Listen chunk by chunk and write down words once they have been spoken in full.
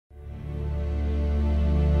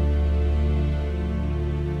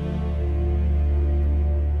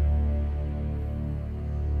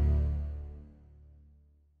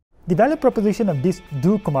The value proposition of this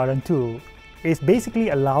doKumaran tool is basically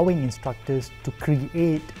allowing instructors to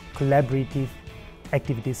create collaborative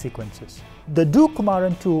activity sequences. The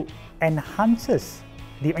doKumaran tool enhances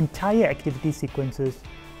the entire activity sequences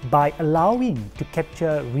by allowing to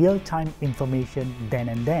capture real-time information then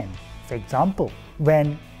and then. For example,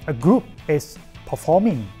 when a group is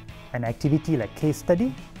performing an activity like case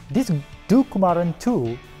study, this doKumaran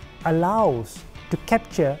tool allows to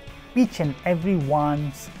capture each and every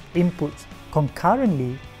one's inputs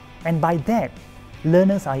concurrently, and by that,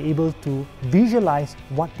 learners are able to visualize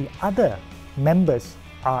what the other members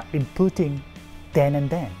are inputting then and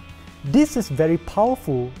then. This is very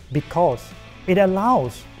powerful because it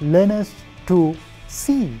allows learners to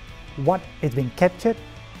see what is being captured,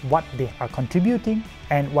 what they are contributing,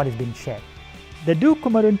 and what is being shared. The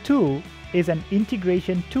doKumaran tool is an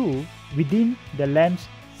integration tool within the LAMS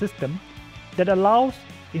system that allows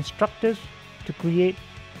instructors to create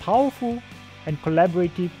powerful and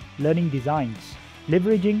collaborative learning designs,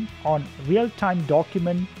 leveraging on real-time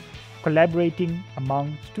document collaborating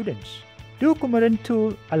among students. doKumaran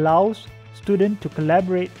tool allows students to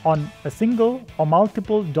collaborate on a single or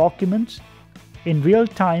multiple documents in real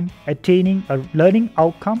time, attaining a learning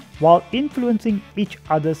outcome while influencing each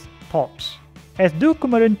other's thoughts. As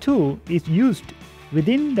doKumaran tool is used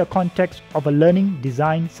within the context of a learning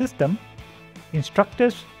design system,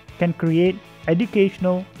 instructors can create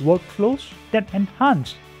educational workflows that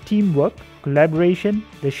enhance teamwork, collaboration,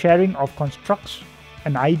 the sharing of constructs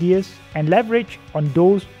and ideas, and leverage on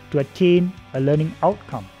those to attain a learning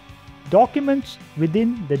outcome. Documents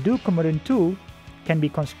within the doKumaran tool can be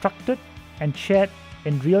constructed and shared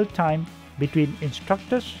in real time between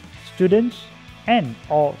instructors, students,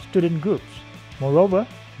 and/or student groups. Moreover,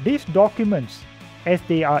 these documents, as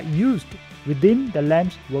they are used within the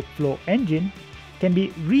LAMS workflow engine, can be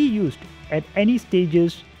reused at any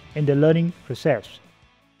stages in the learning process.